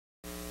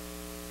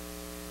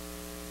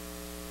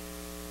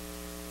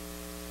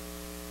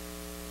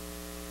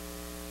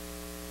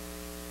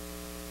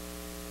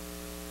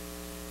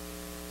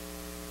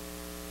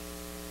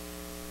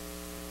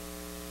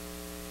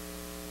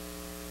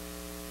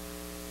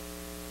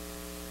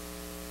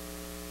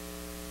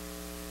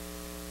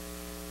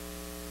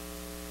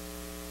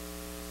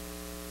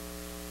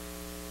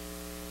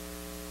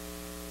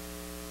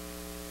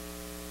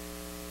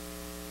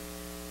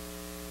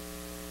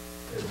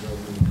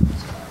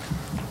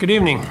Good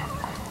evening.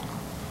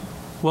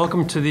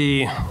 Welcome to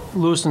the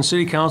Lewiston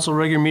City Council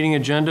regular meeting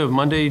agenda of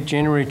Monday,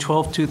 January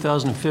 12,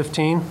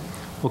 2015.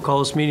 We'll call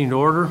this meeting to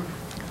order.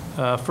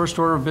 First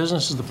order of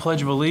business is the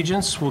Pledge of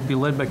Allegiance. Will be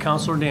led by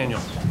Councilor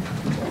Daniel.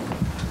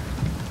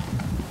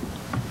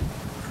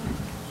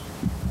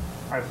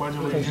 I pledge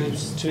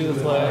allegiance to the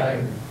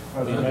flag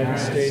of the United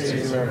States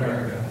of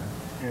America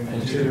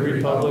and to the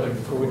republic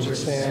for which it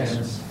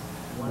stands,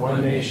 one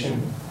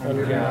nation,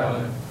 under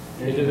God,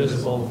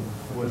 indivisible,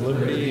 with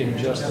liberty and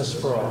justice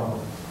for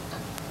all.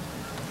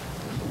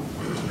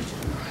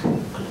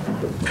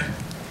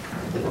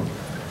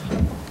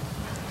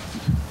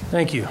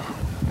 Thank you.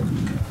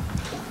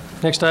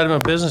 Next item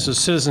of business is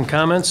citizen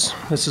comments.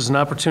 This is an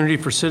opportunity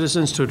for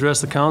citizens to address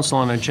the council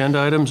on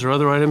agenda items or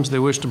other items they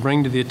wish to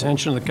bring to the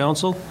attention of the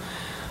council.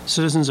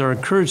 Citizens are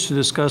encouraged to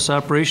discuss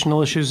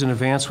operational issues in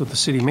advance with the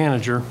city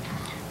manager.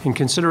 In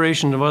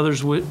consideration of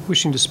others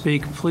wishing to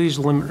speak, please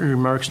limit your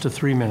remarks to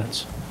 3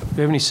 minutes. Do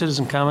we have any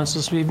citizen comments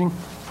this evening?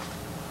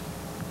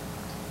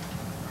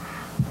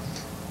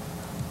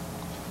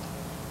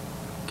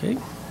 Okay.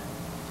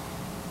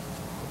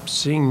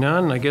 Seeing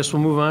none, I guess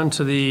we'll move on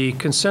to the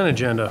consent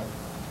agenda.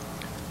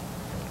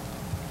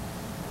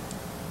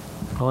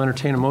 I'll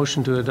entertain a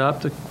motion to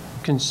adopt the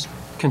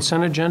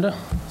consent agenda.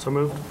 So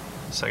moved.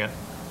 Second.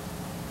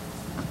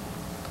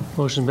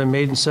 Motion's been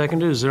made and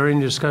seconded. Is there any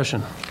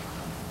discussion?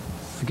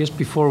 I guess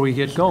before we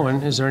get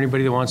going, is there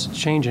anybody that wants to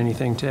change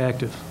anything to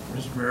active?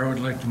 Mr. Mayor, I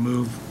would like to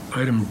move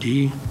item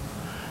D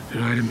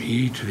and item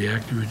E to the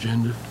active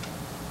agenda.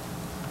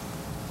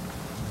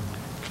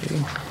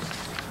 Okay.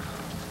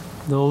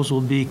 Those will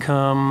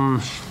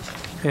become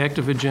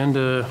active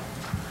agenda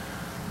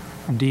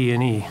D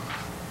and E.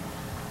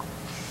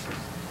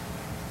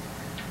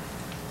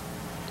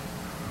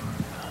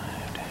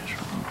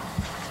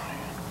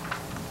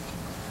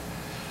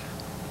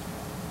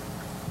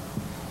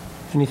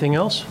 Anything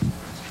else?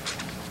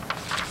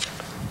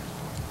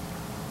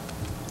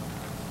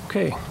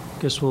 Okay,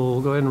 guess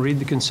we'll go ahead and read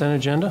the consent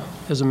agenda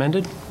as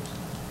amended.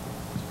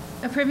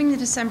 Approving the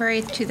December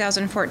 8th,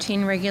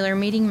 2014 regular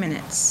meeting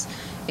minutes.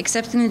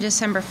 Accepting the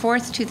December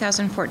 4th,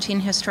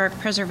 2014 Historic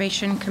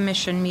Preservation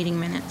Commission meeting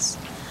minutes.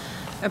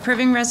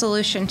 Approving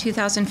Resolution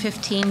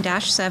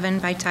 2015-7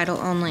 by title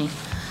only.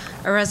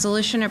 A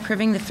resolution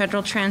approving the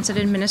Federal Transit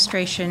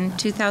Administration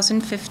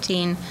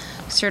 2015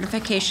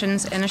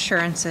 certifications and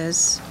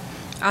assurances.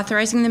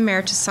 Authorizing the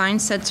mayor to sign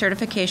said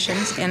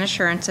certifications and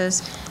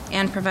assurances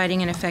and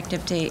providing an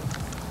effective date.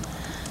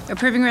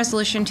 Approving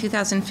Resolution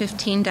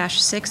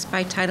 2015-6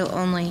 by title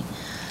only.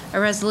 A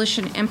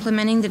resolution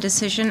implementing the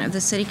decision of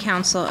the City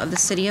Council of the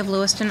City of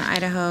Lewiston,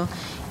 Idaho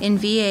in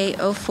VA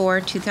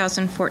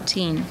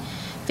 04-2014,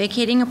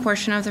 vacating a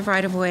portion of the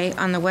right-of-way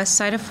on the west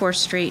side of 4th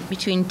Street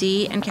between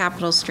D and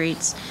Capitol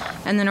Streets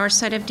and the north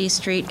side of D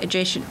Street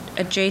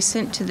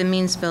adjacent to the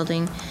Means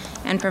Building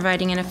and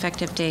providing an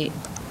effective date.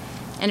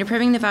 And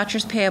approving the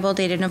vouchers payable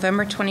dated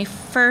November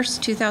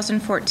 21st,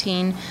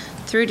 2014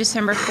 through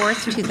December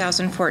 4th,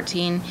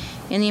 2014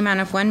 in the amount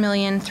of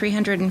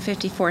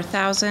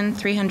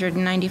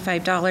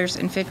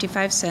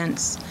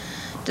 $1,354,395.55.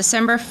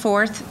 December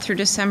 4th through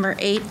December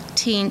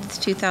 18th,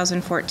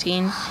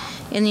 2014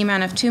 in the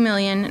amount of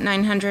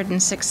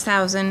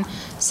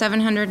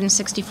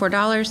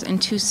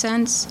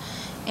 $2,906,764.02.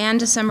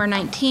 And December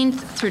 19th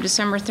through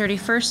December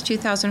 31st,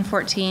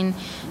 2014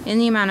 in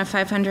the amount of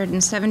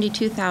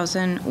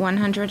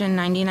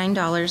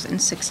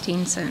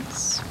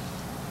 $572,199.16.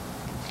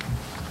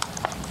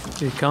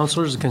 Okay,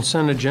 councilors, the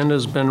consent agenda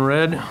has been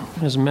read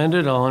as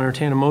amended. I'll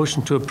entertain a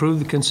motion to approve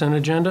the consent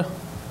agenda.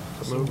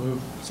 So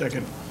moved.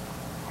 Second.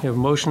 We have a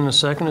motion and a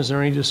second. Is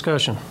there any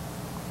discussion?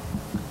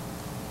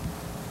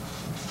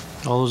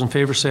 All those in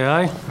favor say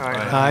aye.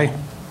 Aye. Aye.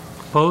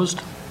 Opposed?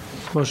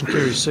 Motion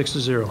carries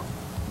 6-0.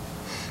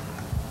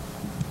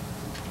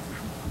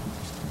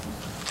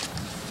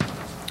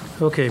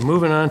 Okay,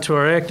 moving on to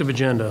our active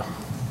agenda.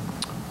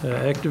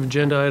 Active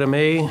agenda item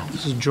A,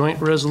 this is Joint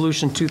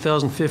Resolution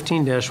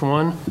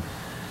 2015-1,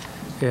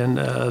 and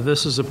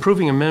this is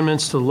approving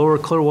amendments to the Lower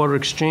Clearwater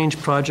Exchange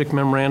Project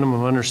Memorandum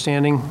of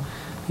Understanding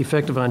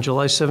effective on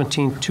July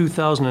 17,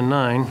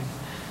 2009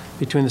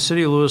 between the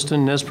City of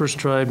Lewiston, Nez Perce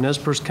Tribe, Nez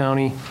Perce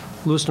County,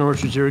 Lewiston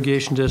Orchards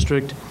Irrigation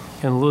District,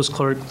 and the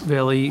Lewis-Clark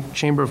Valley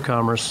Chamber of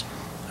Commerce,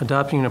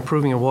 adopting and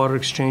approving a water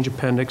exchange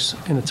appendix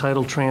and a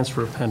title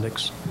transfer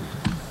appendix.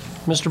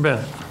 Mr.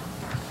 Bennett.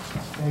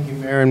 Thank you,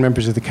 Mayor and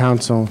members of the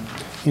council.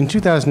 In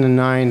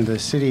 2009, the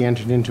city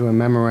entered into a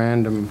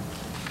memorandum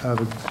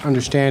of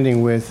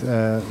understanding with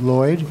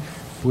Lloyd,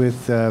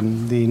 with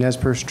the Nez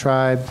Perce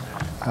Tribe,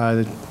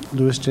 the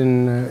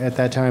Lewiston, at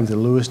that time, the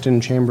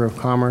Lewiston Chamber of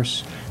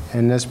Commerce,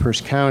 and Nez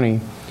Perce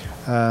County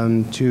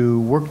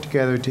to work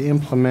together to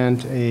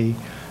implement a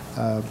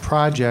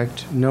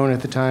project known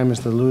at the time as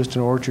the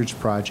Lewiston Orchards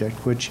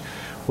Project, which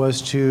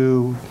was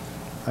to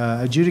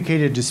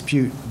adjudicate a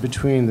dispute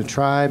between the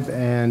tribe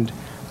and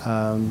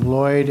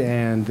Lloyd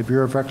and the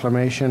Bureau of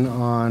Reclamation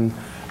on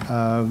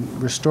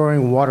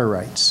restoring water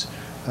rights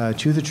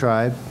to the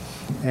tribe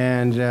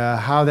and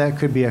how that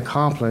could be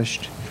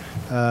accomplished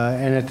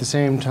and at the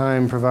same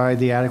time provide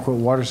the adequate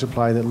water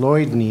supply that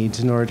Lloyd needs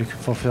in order to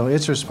fulfill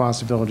its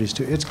responsibilities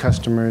to its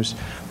customers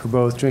for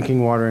both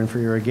drinking water and for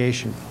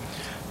irrigation.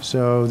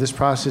 So this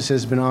process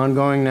has been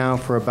ongoing now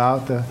for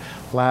about the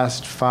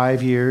last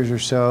 5 years or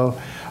so.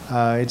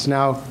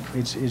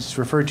 It's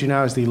referred to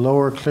now as the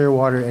Lower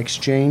Clearwater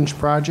Exchange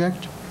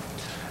Project.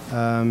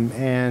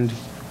 And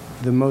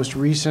the most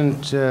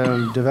recent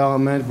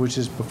development, which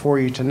is before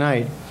you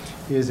tonight,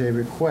 is a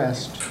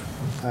request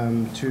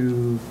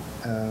to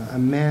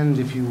amend,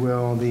 if you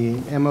will, the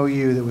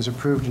MOU that was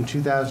approved in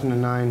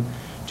 2009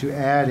 to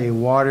add a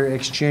water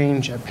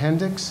exchange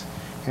appendix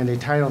and a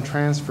title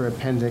transfer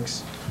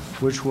appendix,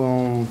 which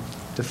will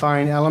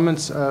define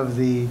elements of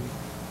the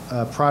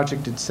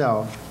project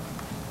itself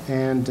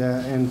and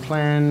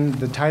plan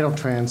the title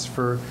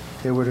transfer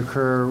that would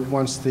occur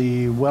once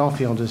the well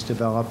field is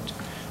developed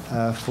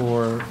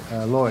for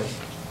Lloyd.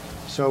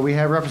 So we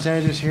have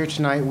representatives here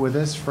tonight with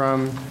us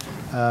from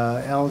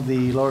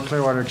the Lower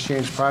Clearwater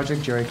Exchange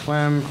Project, Jerry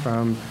Clem,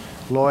 from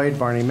Lloyd,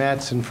 Barney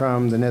Metz, and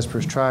from the Nez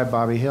Perce Tribe,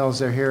 Bobby Hills.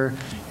 They're here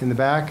in the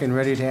back and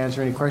ready to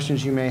answer any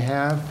questions you may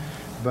have.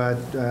 But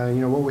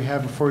what we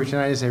have before you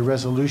tonight is a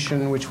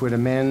resolution which would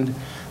amend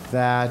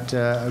that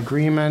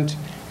agreement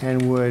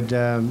and would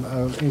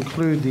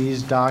include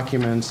these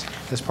documents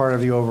as part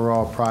of the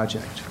overall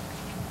project.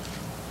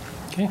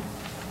 Okay.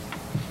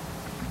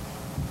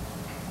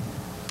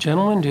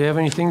 Gentlemen, do you have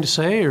anything to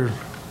say, or?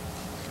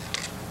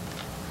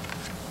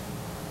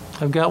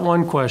 I've got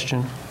one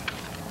question,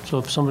 so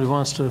if somebody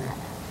wants to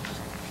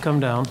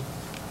come down.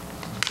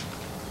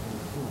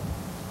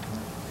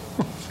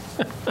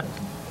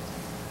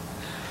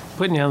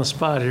 Putting you on the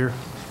spot here.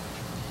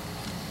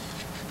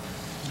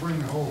 Bring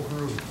the whole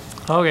crew.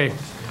 Okay.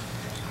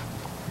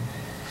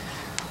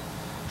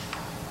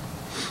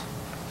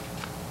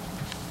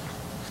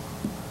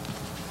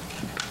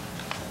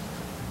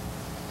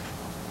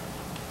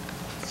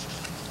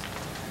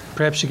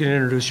 Perhaps you can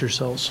introduce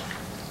yourselves.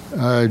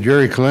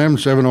 Jerry Clem,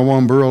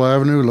 701 Burrell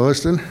Avenue,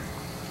 Lewiston.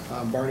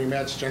 Barney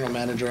Metz, General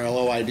Manager,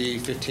 LOID,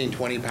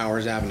 1520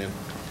 Powers Avenue.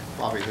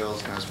 Bobby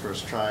Hills, Nez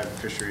Perce Tribe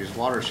Fisheries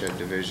Watershed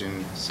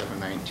Division,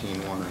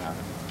 719 Warner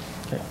Avenue.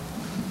 Okay.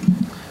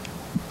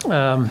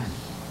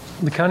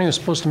 The county was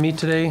supposed to meet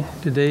today.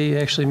 Did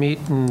they actually meet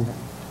and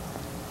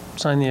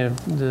sign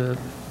the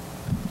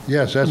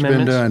Yes, that's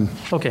been done.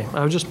 amendments? Okay,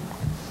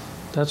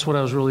 that's what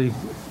I was really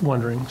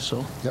wondering,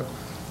 so. Yep.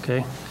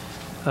 Okay.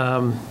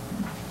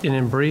 And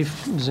in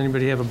brief, does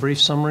anybody have a brief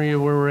summary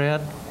of where we're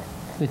at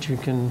that you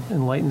can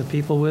enlighten the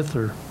people with,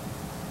 or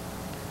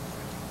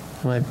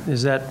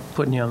is that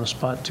putting you on the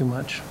spot too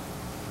much?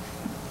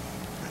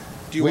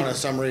 Do you want a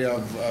summary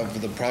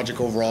of the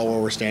project overall,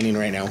 where we're standing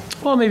right now?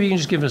 Well, maybe you can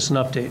just give us an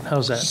update.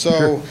 How's that?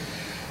 So,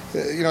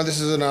 this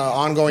is an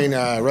ongoing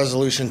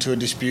resolution to a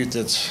dispute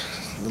that's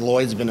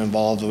Lloyd's been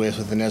involved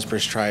with the Nez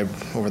Perce Tribe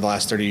over the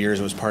last 30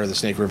 years. It was part of the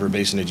Snake River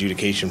Basin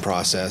adjudication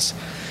process.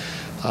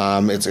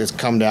 It's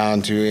come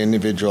down to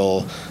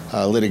individual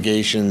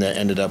litigation that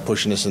ended up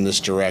pushing us in this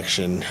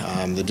direction.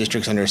 The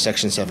district's under a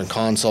Section 7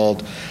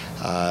 consult.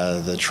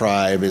 The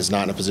tribe is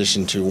not in a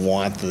position to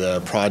want the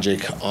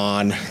project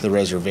on the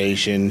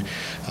reservation.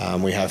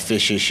 We have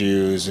fish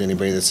issues.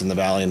 Anybody that's in the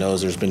valley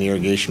knows there's been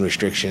irrigation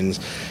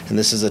restrictions. And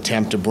this is an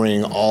attempt to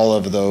bring all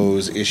of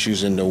those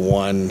issues into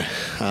one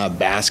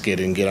basket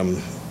and get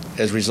them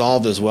as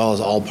resolved as well as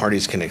all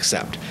parties can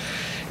accept.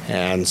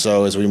 And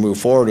so as we move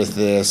forward with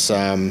this,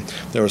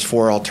 there was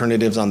 4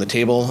 alternatives on the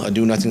table: a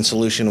do-nothing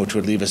solution, which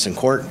would leave us in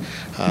court,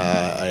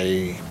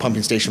 a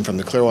pumping station from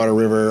the Clearwater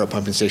River, a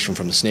pumping station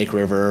from the Snake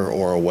River,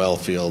 or a well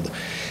field.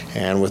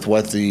 And with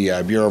what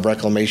the Bureau of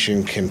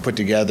Reclamation can put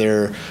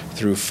together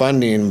through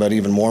funding, but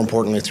even more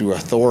importantly through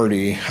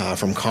authority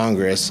from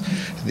Congress,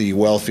 the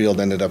well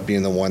field ended up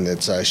being the one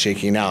that's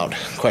shaking out.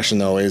 Question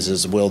though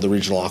is will the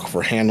regional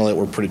aquifer handle it?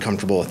 We're pretty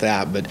comfortable with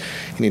that, but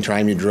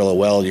anytime you drill a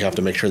well, you have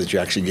to make sure that you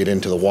actually get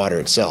into the water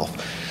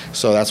itself.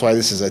 So that's why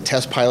this is a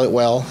test pilot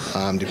well.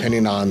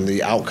 Depending on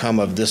the outcome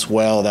of this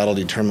well, that'll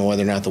determine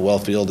whether or not the well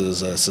field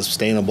is a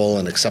sustainable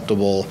and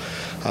acceptable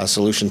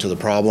solution to the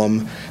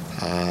problem.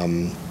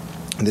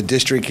 The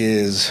district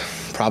is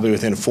probably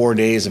within 4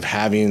 days of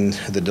having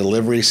the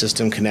delivery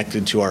system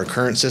connected to our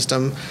current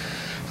system.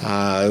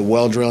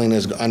 Well drilling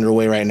is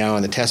underway right now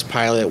on the test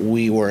pilot.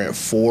 We were at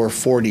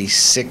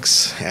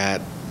 446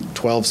 at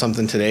 12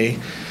 something today.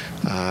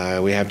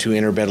 We have 2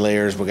 interbed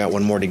layers. We got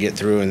 1 more to get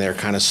through, and they're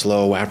kind of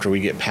slow. After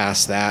we get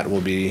past that, we'll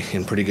be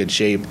in pretty good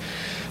shape.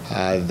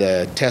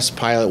 The test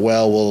pilot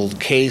well will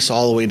case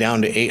all the way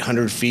down to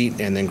 800 feet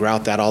and then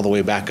grout that all the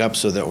way back up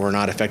so that we're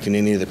not affecting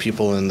any of the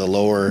people in the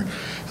lower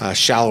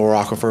shallower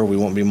aquifer. We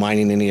won't be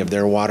mining any of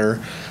their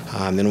water.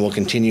 Then we'll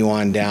continue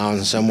on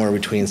down somewhere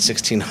between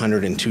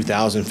 1,600 and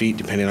 2,000 feet,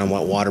 depending on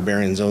what water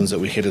bearing zones that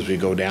we hit as we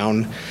go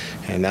down.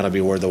 And that'll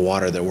be where the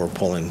water that we're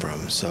pulling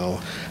from.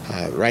 So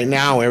right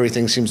now,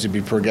 everything seems to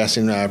be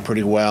progressing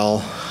pretty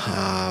well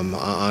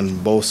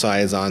on both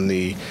sides. On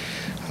the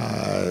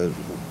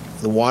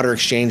water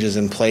exchange is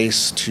in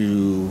place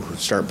to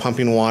start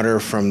pumping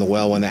water from the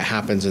well when that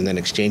happens, and then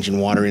exchanging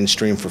water in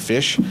stream for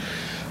fish.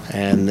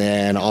 And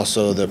then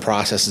also the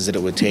processes that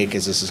it would take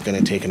is this is going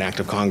to take an act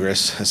of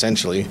Congress,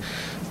 essentially,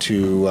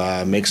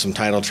 to make some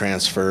title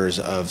transfers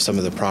of some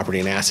of the property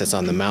and assets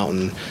on the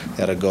mountain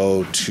that'll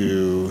go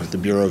to the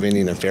Bureau of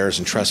Indian Affairs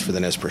and Trust for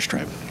the Nez Perce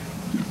Tribe.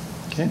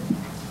 Okay.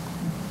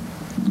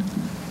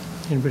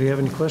 Anybody have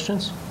any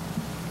questions?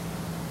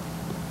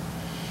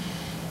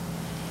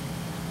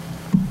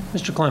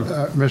 Mr. Clem.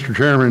 Mr.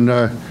 Chairman,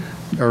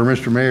 or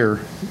Mr. Mayor,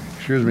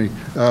 excuse me,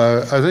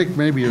 I think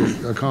maybe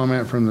a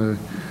comment from the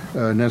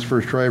Nez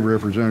Perce Tribe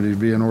representative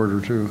be in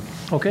order, too.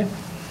 Okay.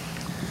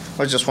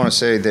 I just want to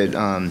say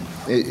that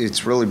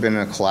it's really been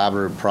a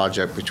collaborative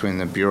project between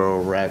the Bureau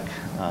of Rec,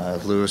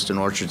 Lewiston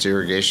Orchards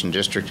Irrigation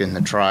District, and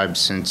the tribe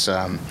since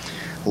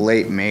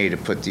late May to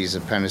put these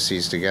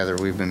appendices together.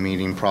 We've been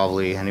meeting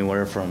probably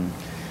anywhere from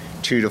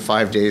 2 to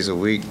 5 days a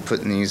week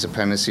putting these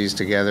appendices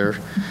together.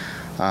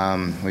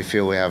 We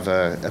feel we have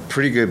a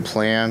pretty good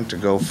plan to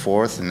go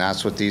forth, and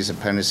that's what these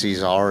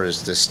appendices are,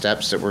 is the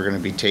steps that we're going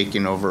to be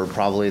taking over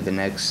probably the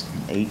next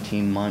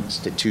 18 months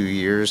to 2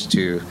 years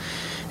to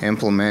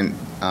implement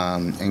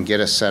and get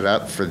us set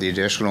up for the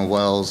additional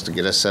wells, to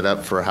get us set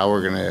up for how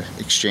we're going to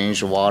exchange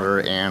the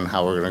water and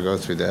how we're going to go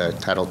through the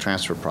title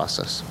transfer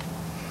process.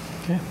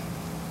 Okay.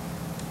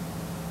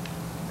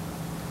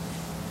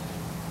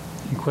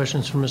 Any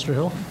questions for Mr.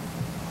 Hill?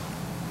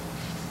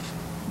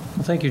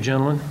 Well, thank you,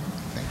 gentlemen.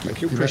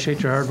 Thank you.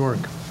 Appreciate your hard work.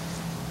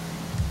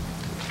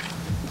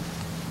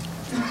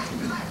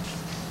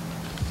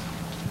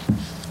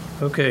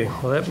 Okay,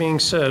 well, that being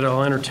said,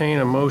 I'll entertain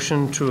a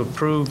motion to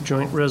approve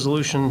Joint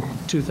Resolution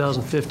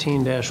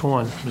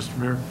 2015-1. Mr.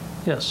 Mayor,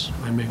 Yes.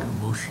 I make a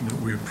motion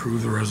that we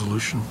approve the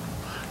resolution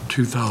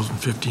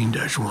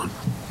 2015-1.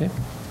 Okay.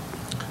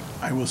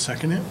 I will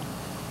second it.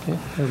 Okay, I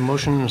have a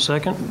motion and a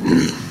second.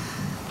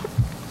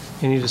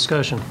 Any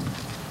discussion?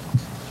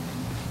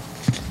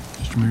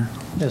 Mr. Mayor?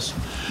 Yes,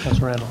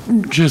 Councilor Randall.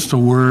 Just a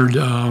word.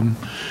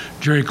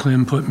 Jerry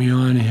Clem put me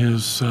on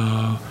his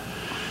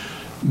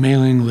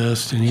mailing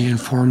list, and he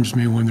informs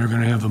me when they're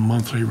going to have the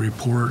monthly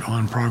report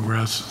on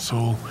progress.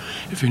 So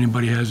if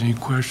anybody has any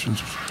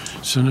questions,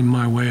 send them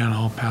my way, and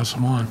I'll pass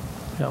them on.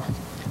 Yeah,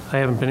 I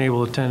haven't been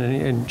able to attend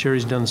any, and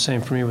Jerry's done the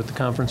same for me with the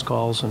conference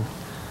calls, and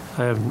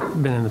I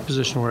haven't been in the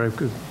position where I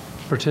could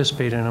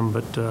participate in them,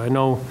 but I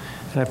know,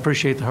 and I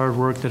appreciate the hard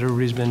work that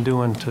everybody's been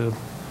doing to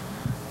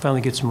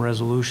finally get some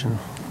resolution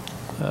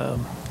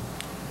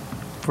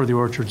for the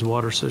Orchards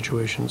water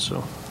situation,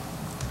 so.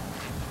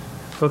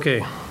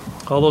 Okay,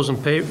 all those in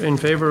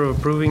favor of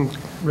approving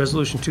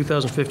Resolution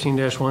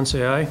 2015-1,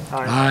 say aye. Aye.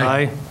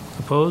 Aye.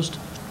 Opposed?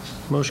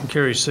 Motion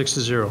carries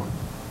 6-0.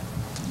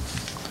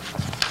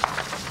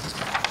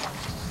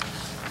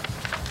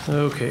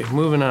 Okay,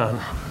 moving on.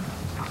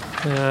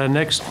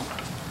 Next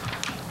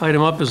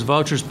item up is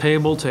vouchers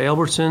payable to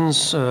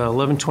Albertsons,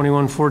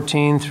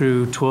 11/21/14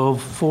 through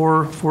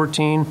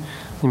 12/4/14,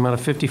 the amount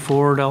of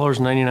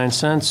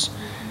 $54.99,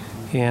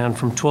 and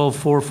from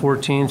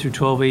 12/4/14 through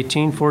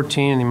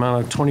 12/18/14, in the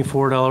amount of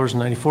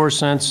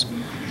 $24.94.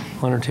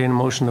 I'll entertain a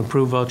motion to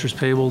approve vouchers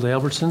payable to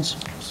Albertsons.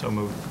 So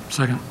moved.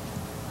 Second.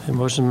 A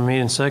motion been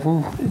made and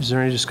second. Is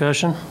there any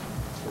discussion?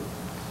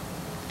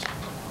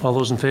 All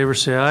those in favor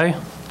say aye.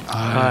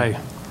 Aye.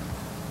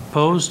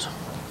 Opposed?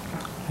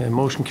 And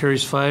motion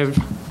carries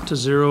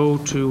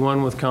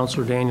 5-0 with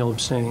Councilor Daniel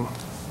abstaining.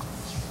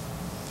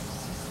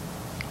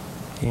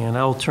 And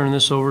I'll turn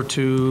this over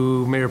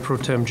to Mayor Pro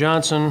Tem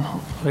Johnson,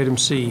 item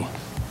C.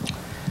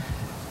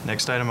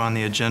 Next item on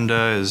the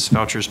agenda is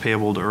vouchers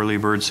payable to Early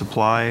Bird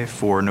Supply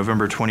for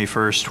November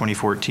 21st,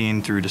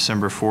 2014 through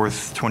December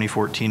 4th,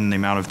 2014 in the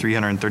amount of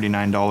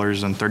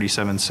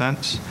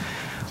 $339.37.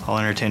 I'll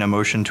entertain a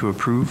motion to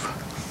approve.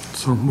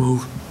 So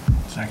move.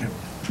 Second.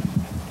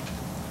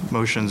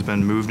 Motion's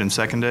been moved and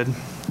seconded.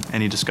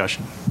 Any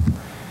discussion?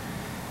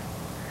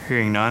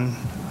 Hearing none.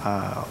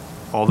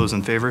 All those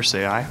in favor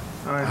say aye.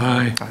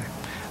 Aye.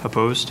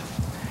 Opposed?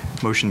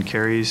 Motion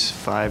carries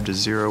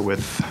 5-0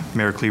 with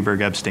Mayor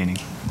Kleberg abstaining.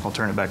 I'll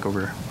turn it back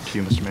over to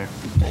you, Mr. Mayor.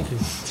 Thank you.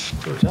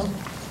 Pro Tem.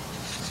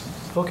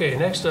 Okay,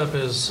 next up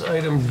is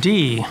item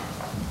D.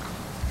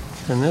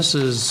 And this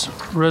is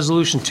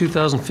Resolution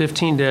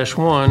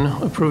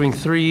 2015-1, approving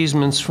 3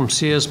 easements from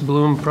CS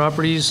Bloom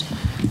Properties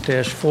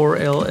 -4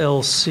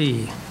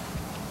 LLC.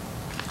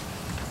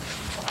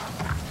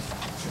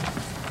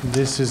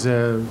 This is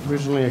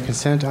originally a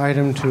consent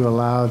item to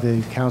allow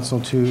the council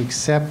to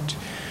accept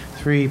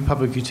 3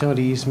 public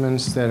utility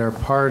easements that are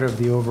part of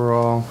the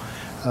overall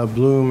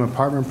Bloom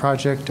apartment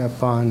project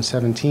up on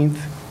 17th.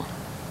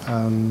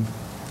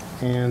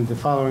 And the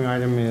following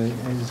item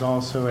is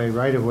also a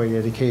right-of-way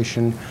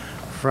dedication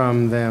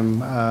from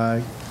them,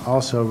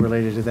 also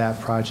related to that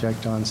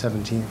project on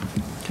 17th.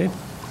 Okay.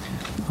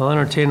 I'll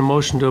entertain a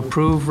motion to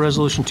approve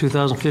Resolution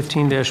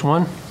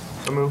 2015-1.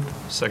 So moved.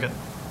 Second.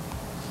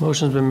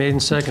 Motion's been made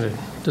and seconded.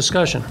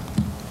 Discussion.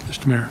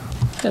 Mr. Mayor.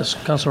 Yes,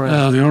 Councilor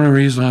Randall. The only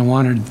reason I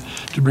wanted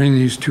to bring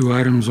these 2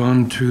 items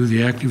onto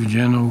the active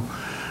agenda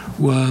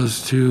was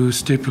to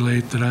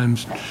stipulate that I'm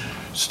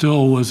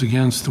still was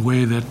against the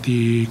way that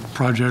the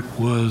project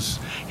was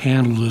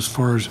handled as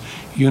far as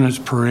units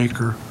per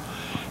acre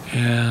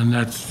And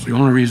that's the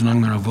only reason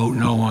I'm going to vote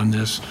no on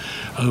this.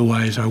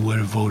 Otherwise, I would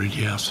have voted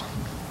yes.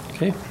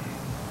 Okay.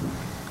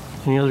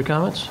 Any other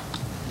comments?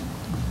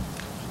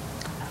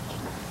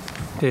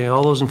 Okay,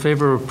 all those in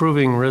favor of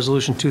approving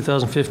Resolution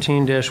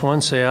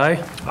 2015-1, say aye.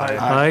 Aye.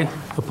 Aye.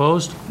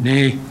 Opposed?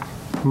 Nay.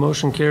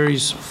 Motion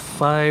carries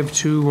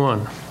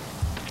 5-1.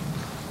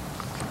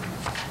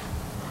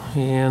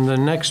 And the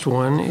next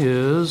one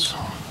is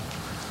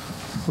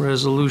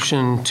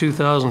Resolution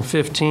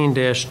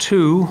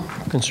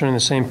 2015-2, concerning the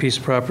same piece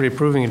of property,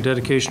 approving a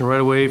dedication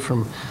right-of-way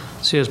from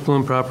CS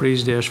Bloom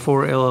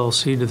Properties-4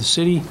 LLC to the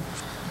city.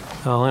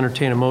 I'll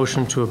entertain a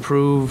motion to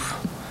approve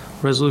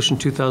Resolution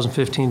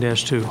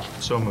 2015-2.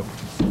 So moved.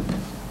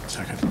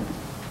 Second.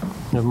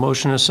 We have a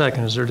motion and a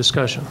second. Is there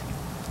discussion?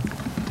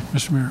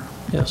 Mr. Mayor,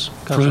 Yes. for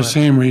the Councilman.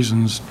 same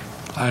reasons,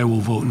 I will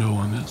vote no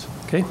on this.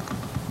 Okay.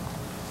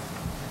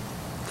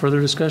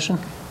 Further discussion?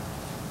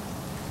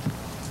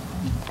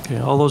 Okay,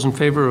 all those in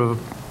favor of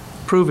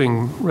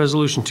approving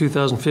Resolution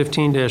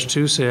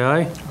 2015-2, say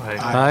aye. Aye.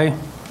 Aye.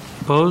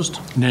 Opposed?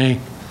 Nay.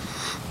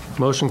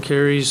 Motion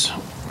carries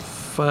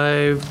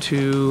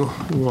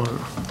 5-1.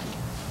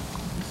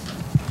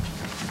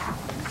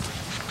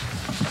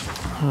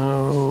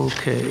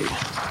 Okay.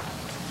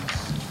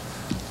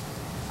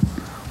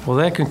 Well,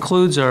 that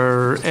concludes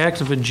our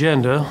active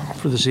agenda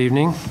for this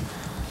evening.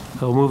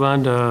 We'll move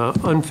on to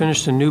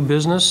unfinished and new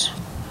business.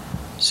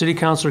 City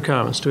councilor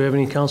comments. Do we have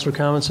any councilor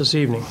comments this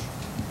evening?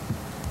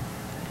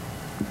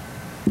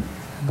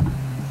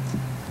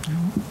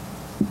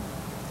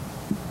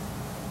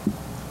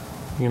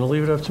 You're going to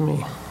leave it up to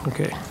me?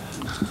 Okay.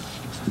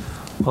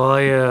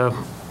 Well,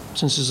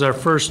 since this is our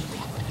first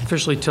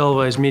officially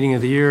televised meeting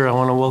of the year, I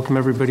want to welcome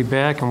everybody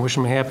back and wish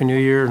them a Happy New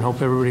Year and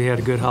hope everybody had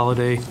a good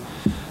holiday.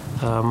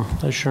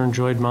 I sure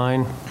enjoyed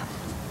mine,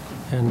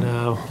 and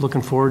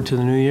looking forward to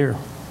the new year.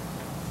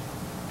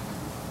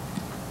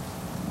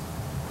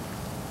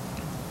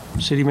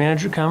 City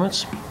manager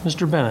comments?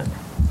 Mr. Bennett.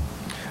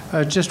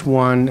 Just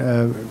one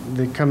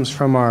that comes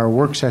from our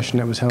work session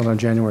that was held on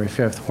January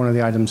 5th. One of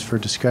the items for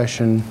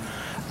discussion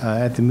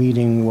at the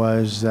meeting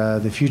was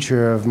the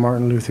future of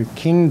Martin Luther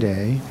King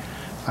Day,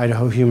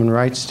 Idaho Human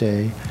Rights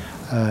Day,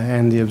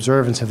 and the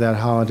observance of that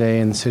holiday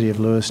in the city of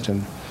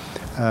Lewiston.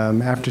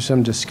 After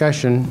some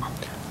discussion,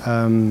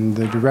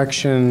 the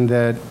direction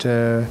that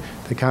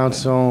the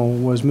council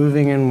was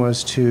moving in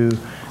was to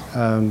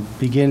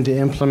begin to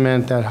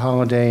implement that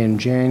holiday in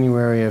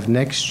January of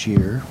next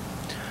year.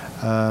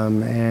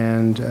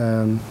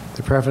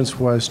 The preference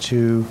was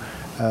to,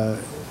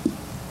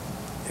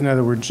 in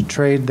other words,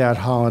 trade that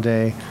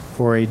holiday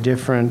for a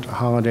different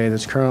holiday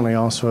that's currently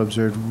also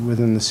observed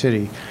within the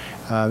city.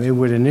 It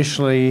would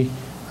initially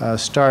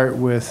start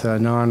with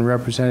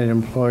non-represented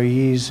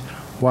employees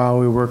while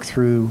we work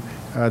through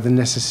the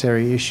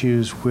necessary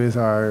issues with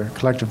our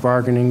collective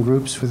bargaining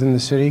groups within the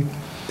city.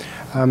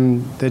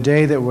 The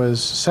day that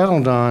was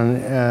settled on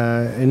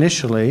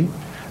initially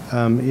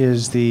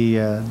is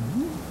the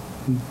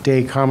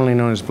day commonly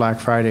known as Black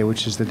Friday,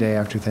 which is the day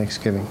after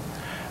Thanksgiving.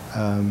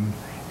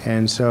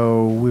 And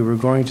so we were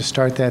going to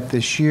start that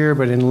this year,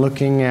 but in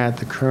looking at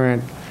the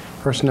current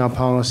personnel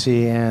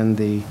policy and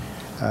the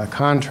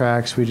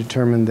contracts, we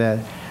determined that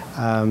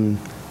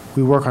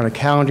we work on a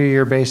calendar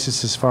year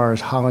basis as far as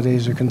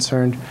holidays are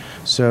concerned.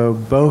 So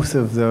both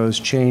of those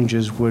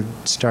changes would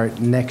start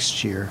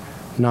next year,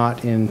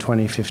 not in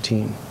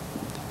 2015.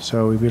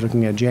 So we'd be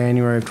looking at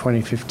January of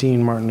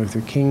 2015, Martin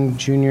Luther King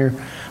Jr.,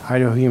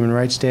 Idaho Human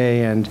Rights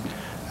Day, and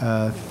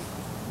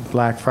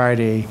Black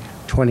Friday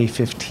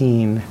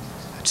 2016,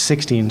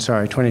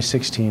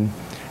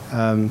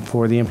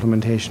 for the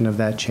implementation of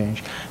that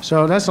change.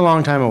 So that's a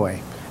long time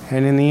away.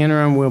 And in the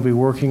interim, we'll be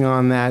working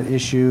on that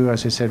issue,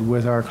 as I said,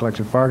 with our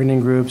collective bargaining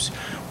groups.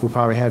 We'll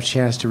probably have a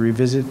chance to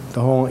revisit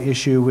the whole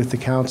issue with the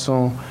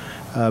council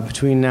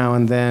between now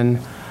and then.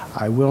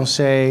 I will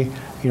say,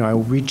 I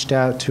reached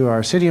out to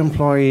our city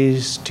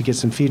employees to get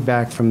some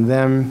feedback from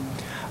them.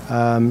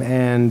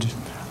 And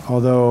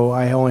although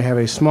I only have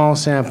a small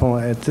sample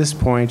at this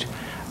point,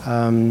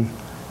 the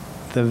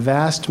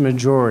vast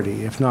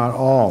majority, if not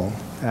all,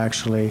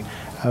 actually,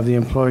 of the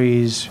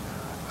employees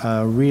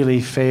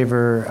really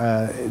favor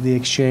the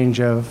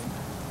exchange of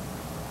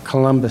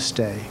Columbus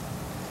Day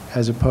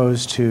as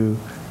opposed to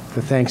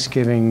the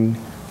Thanksgiving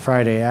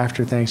Friday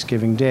after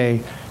Thanksgiving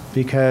Day,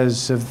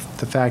 because of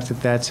the fact that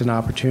that's an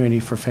opportunity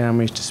for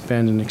families to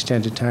spend an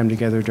extended time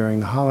together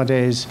during the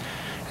holidays,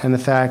 and the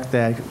fact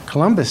that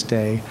Columbus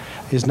Day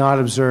is not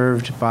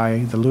observed by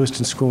the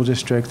Lewiston School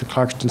District, the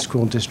Clarkston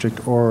School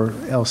District, or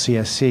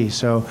LCSC.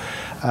 So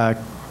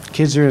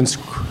kids are in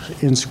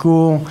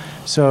school,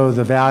 so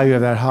the value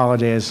of that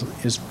holiday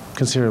is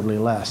considerably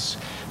less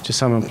to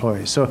some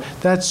employees. So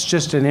that's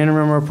just an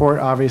interim report,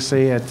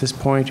 obviously, at this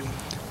point,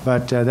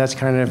 but that's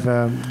kind of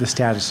the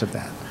status of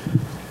that.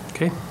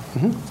 Okay.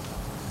 Mm-hmm.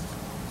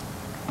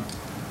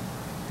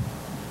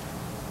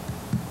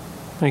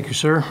 Thank you,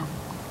 sir.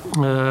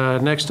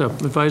 Next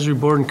up, advisory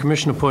board and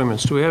commission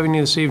appointments. Do we have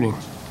any this evening?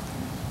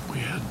 We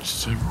had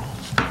several.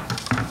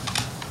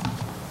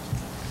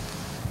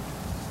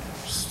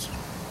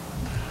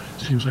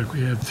 Seems like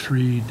we had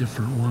 3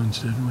 different ones,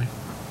 didn't we?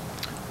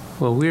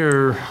 Well,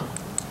 we're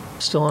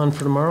still on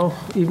for tomorrow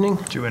evening?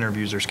 2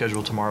 interviews are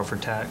scheduled tomorrow for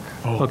TAC.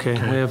 Oh, Okay,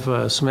 we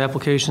have some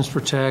applications for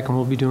TAC, and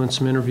we'll be doing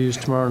some interviews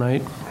tomorrow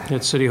night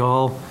at City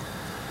Hall.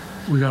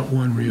 We got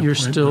one You're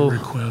still-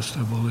 reappointment request,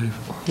 I believe.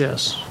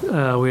 Yes,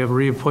 we have a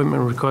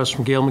reappointment request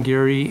from Gail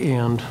McGarry,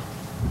 and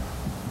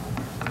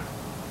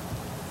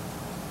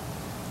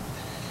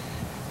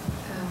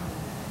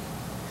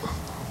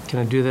can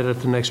I do that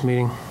at the next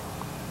meeting?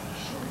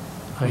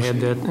 I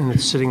had that, and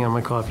it's sitting on my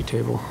coffee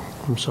table.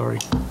 I'm sorry.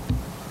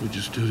 We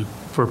just do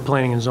For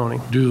planning and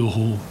zoning. the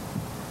whole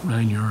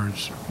 9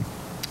 yards.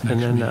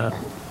 And then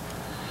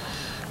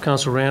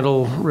Council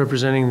Randall,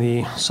 representing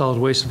the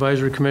Solid Waste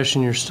Advisory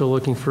Commission, you're still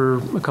looking for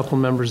a couple of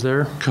members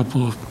there.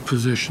 Couple of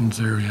positions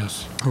there,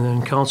 yes. And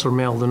then Councilor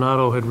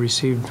Maldonado had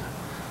received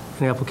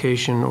an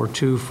application or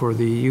 2 for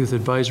the Youth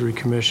Advisory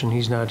Commission.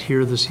 He's not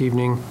here this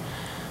evening,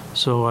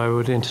 so I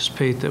would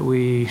anticipate that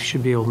we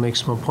should be able to make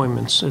some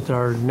appointments at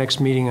our next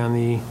meeting on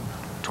the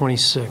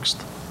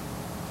 26th.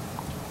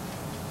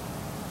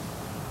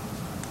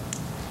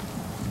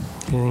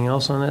 Anything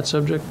else on that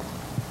subject?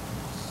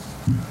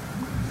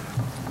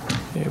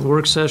 Okay,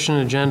 work session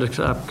agenda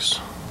topics.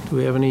 Do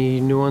we have any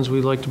new ones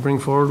we'd like to bring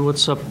forward?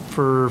 What's up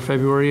for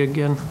February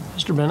again,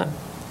 Mr. Bennett?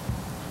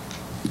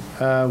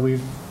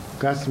 We've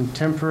got some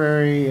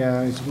temporary,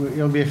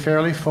 it'll be a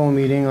fairly full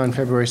meeting on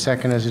February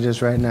 2nd as it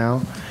is right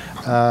now.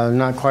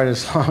 Not quite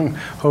as long,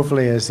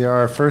 hopefully, as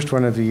our first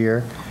one of the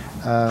year.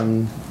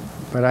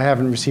 But I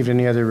haven't received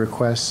any other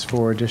requests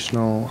for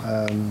additional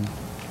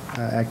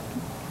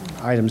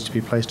items to be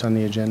placed on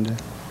the agenda.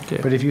 Okay.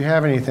 But if you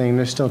have anything,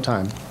 there's still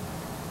time.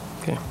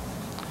 Okay.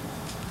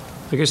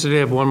 I guess I did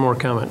have one more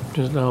comment,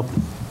 just now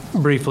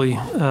briefly.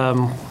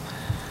 The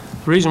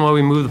reason why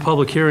we moved the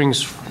public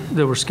hearings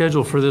that were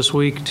scheduled for this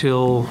week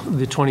till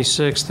the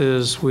 26th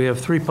is we have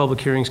 3 public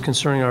hearings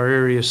concerning our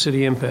area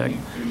city impact.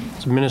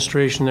 It's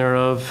administration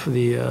thereof,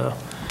 the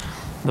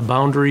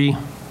boundary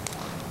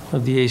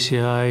of the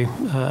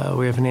ACI.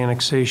 We have an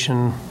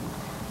annexation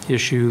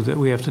issue that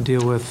we have to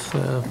deal with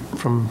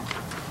from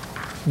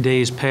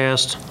days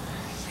past,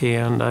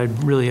 and I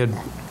really had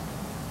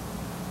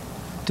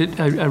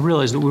I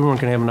realized that we weren't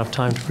going to have enough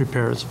time to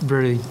prepare. It's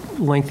very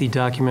lengthy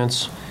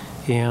documents,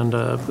 and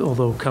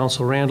although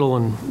Council Randall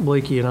and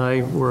Blakey and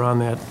I were on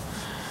that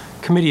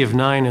committee of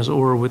 9, as it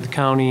were, with the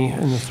county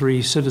and the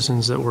 3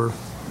 citizens that were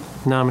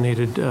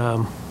nominated,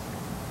 I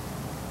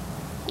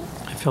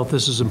felt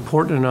this is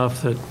important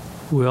enough that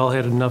we all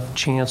had enough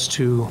chance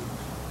to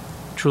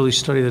truly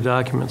study the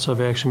documents.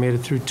 I've actually made it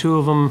through 2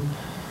 of them,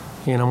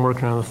 and I'm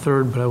working on the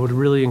 3rd, but I would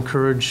really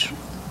encourage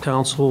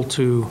council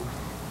to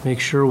make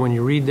sure when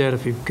you read that,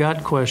 if you've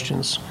got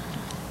questions,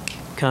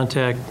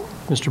 contact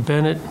Mr.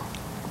 Bennett,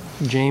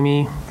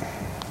 Jamie,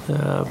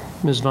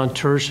 Ms. Von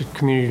Tersch at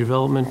Community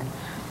Development,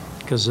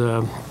 because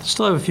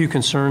still have a few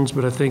concerns,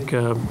 but I think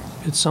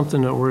it's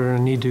something that we're going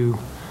to need to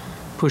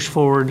push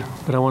forward,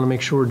 but I want to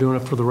make sure we're doing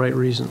it for the right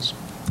reasons.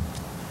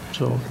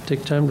 So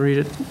take time to read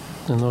it,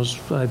 and those,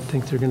 I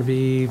think they're going to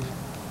be,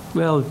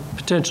 well,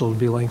 potential to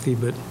be lengthy,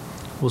 but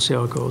we'll see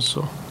how it goes.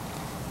 So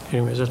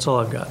anyways, that's all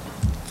I've got.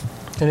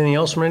 Anything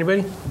else from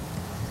anybody?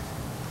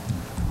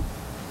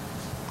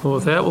 Well,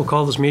 with that, we'll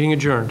call this meeting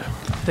adjourned.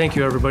 Thank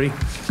you, everybody.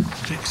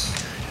 Thanks.